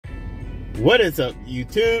What is up,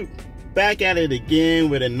 YouTube? Back at it again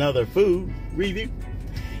with another food review.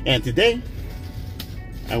 And today,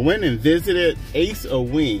 I went and visited Ace of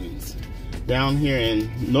Wings down here in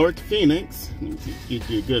North Phoenix. Let me get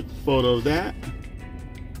you a good photo of that.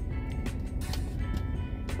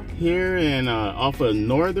 Here in off of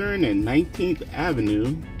Northern and 19th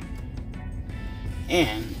Avenue.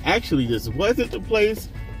 And actually, this wasn't the place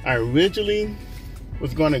I originally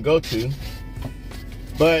was going to go to,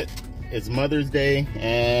 but it's Mother's Day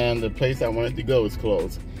and the place I wanted to go is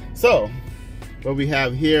closed. So what we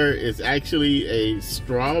have here is actually a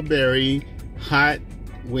strawberry hot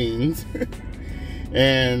wings.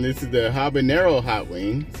 And this is the habanero hot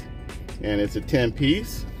wings, and it's a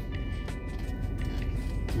 10-piece.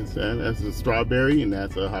 That's a strawberry and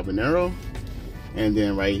that's a habanero. And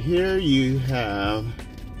then right here you have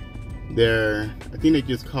their, I think they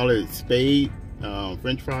just call it spade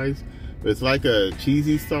French fries, but it's like a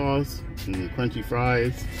cheesy sauce and crunchy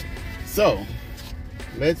fries. So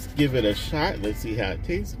let's give it a shot. Let's see how it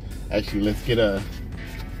tastes. Actually, let's get a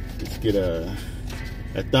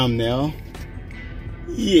thumbnail.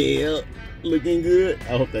 Yeah, looking good.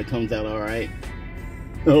 I hope that comes out all right.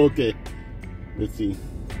 Okay, let's see.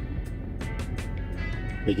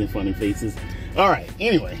 Making funny faces. All right,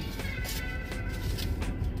 anyway,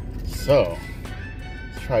 so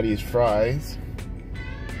let's try these fries.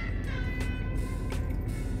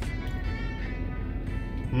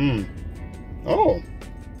 Oh,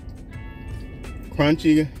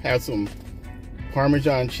 crunchy. Has some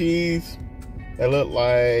Parmesan cheese that look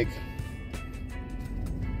like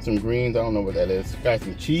some greens. I don't know what that is. Got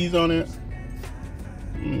some cheese on it.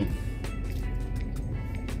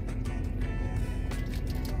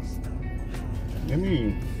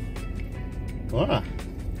 Wow.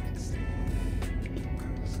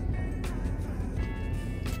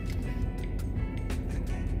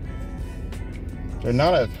 They're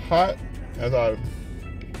not as hot as I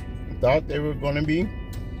thought they were going to be.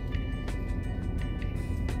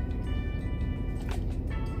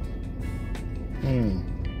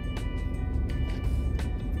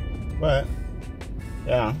 But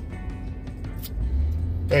yeah,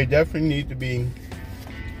 they definitely need to be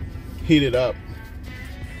heated up.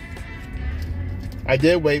 I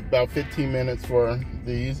did wait about 15 minutes for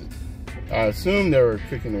these. I assumed they were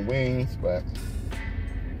cooking the wings, but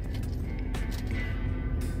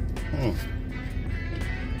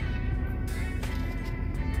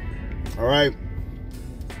all right,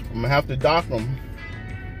 I'm gonna have to dock them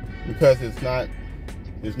because it's not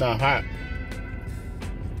hot.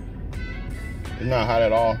 It's not hot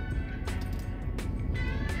at all.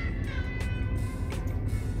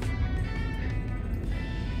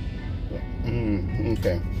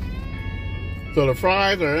 Okay. So the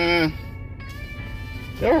fries are,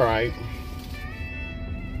 they're all right.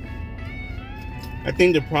 I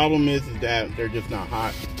think the problem is that they're just not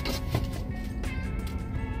hot.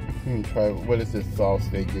 Let me try, what is this sauce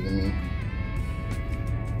they're giving me?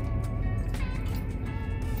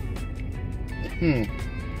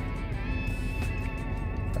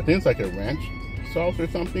 I think it's like a ranch sauce or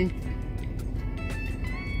something.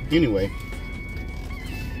 Anyway,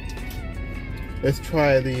 let's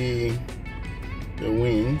try the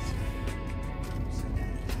wings.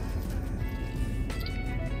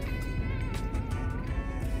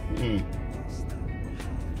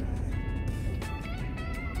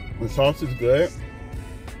 The sauce is good.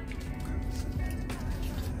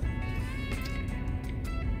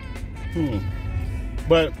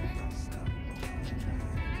 But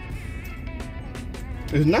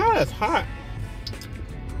it's not as hot.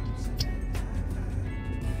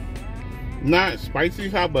 Not spicy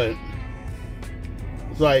hot, but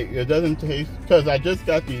it's like it doesn't taste, because I just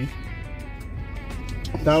got these.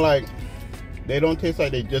 It's not like, they don't taste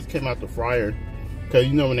like they just came out the fryer, because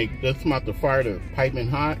you know when they just come out the fryer, they're piping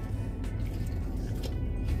hot.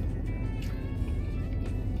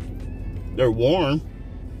 They're warm,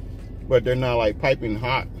 but they're not like piping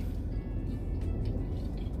hot.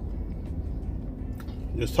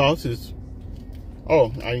 The sauce is,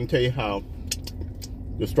 oh, I can tell you how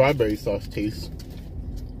the strawberry sauce tastes.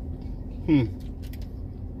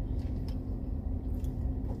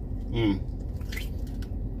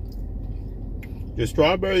 The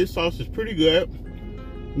strawberry sauce is pretty good.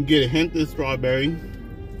 You get a hint of strawberry.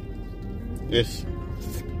 It's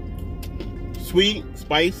sweet,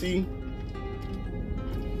 spicy.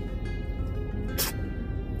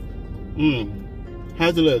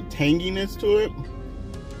 Has a little tanginess to it.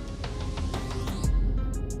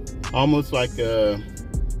 Almost like a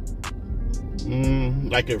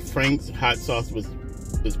Frank's hot sauce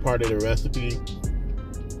is part of the recipe.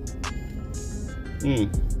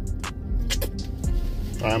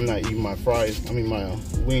 I'm not eating my fries, I mean my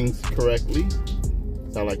wings correctly.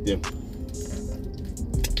 So I like them.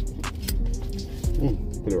 Ooh,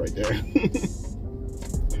 put it right there.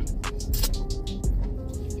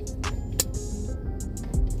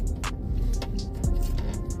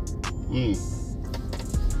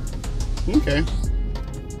 Okay.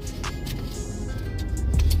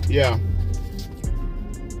 Yeah.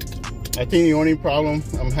 I think the only problem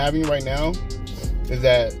I'm having right now is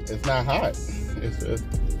that it's not hot. It's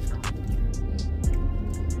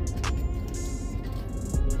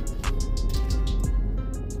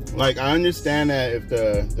like, I understand that if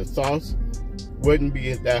the sauce wouldn't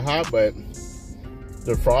be that hot, but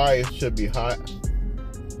the fries should be hot.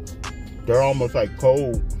 They're almost like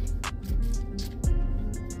cold.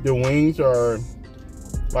 The wings are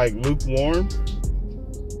like lukewarm.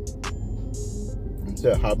 It's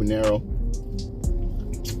that habanero.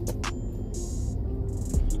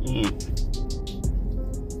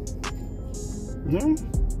 No.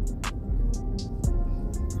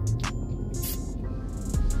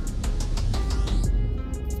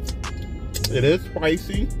 It is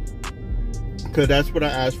spicy, because that's what I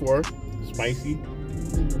asked for, spicy.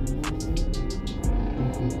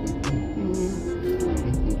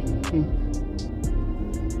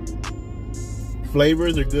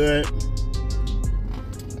 Flavors are good.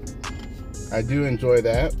 I do enjoy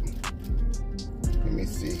that. Let me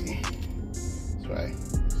see. Let's try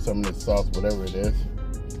some of the sauce, whatever it is.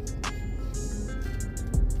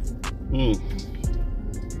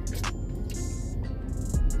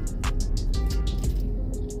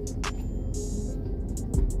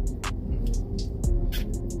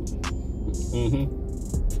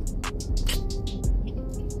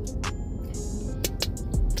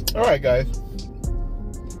 All right, guys.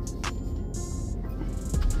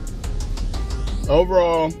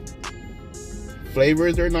 Overall,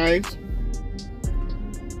 flavors are nice,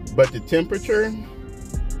 but the temperature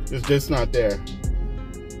is just not there.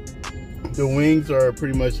 The wings are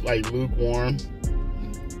pretty much like lukewarm,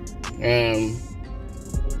 and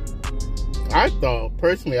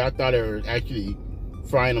personally I thought they were actually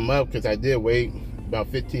frying them up, because I did wait about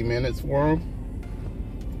 15 minutes for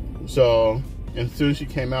them. So as soon as she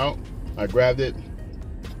came out, I grabbed it,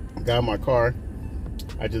 got in my car.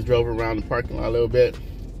 I just drove around the parking lot a little bit,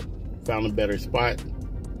 found a better spot,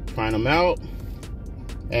 find them out,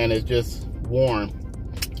 and it's just warm.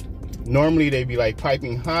 Normally they'd be like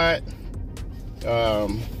piping hot,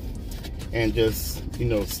 and just, you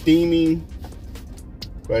know, steaming,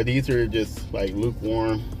 but these are just like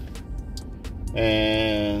lukewarm.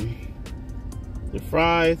 And the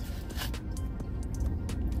fries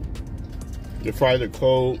are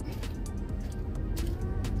cold.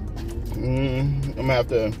 I'm gonna have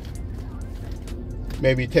to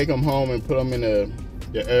maybe take them home and put them in the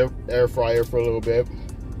air fryer for a little bit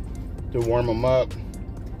to warm them up,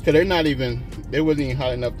 because they wasn't even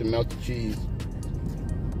hot enough to melt the cheese.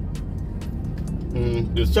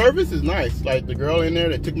 The service is nice. Like, the girl in there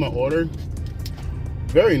that took my order,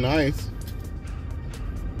 very nice.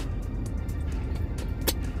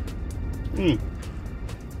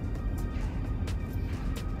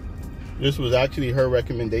 This was actually her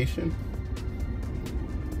recommendation.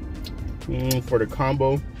 For the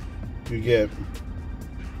combo, you get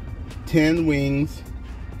 10 wings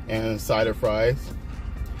and a side of fries.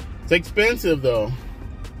 It's expensive though.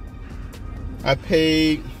 I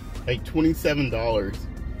paid like $27.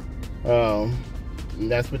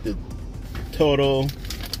 And that's with the total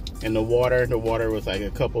and the water. The water was like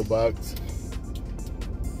a couple bucks.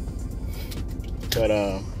 But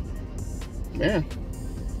man,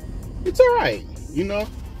 it's all right. You know,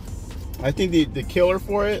 I think the killer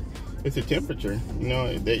for it is the temperature. You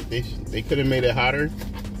know, they could have made it hotter.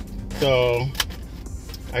 So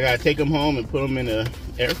I gotta take them home and put them in the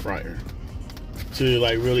air fryer to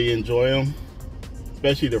like really enjoy them,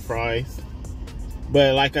 especially the fries.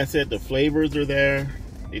 But like I said, the flavors are there.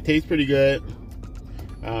 It tastes pretty good.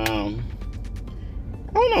 I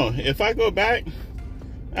don't know, if I go back,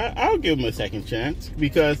 I'll give them a second chance,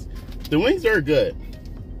 because the wings are good.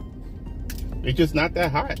 They're just not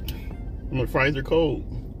that hot, and the fries are cold.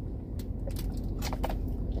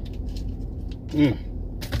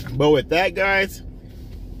 But with that, guys,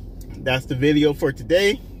 that's the video for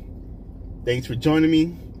today. Thanks for joining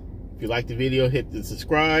me. If you like the video, hit the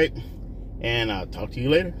subscribe, and I'll talk to you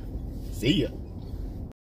later. See ya.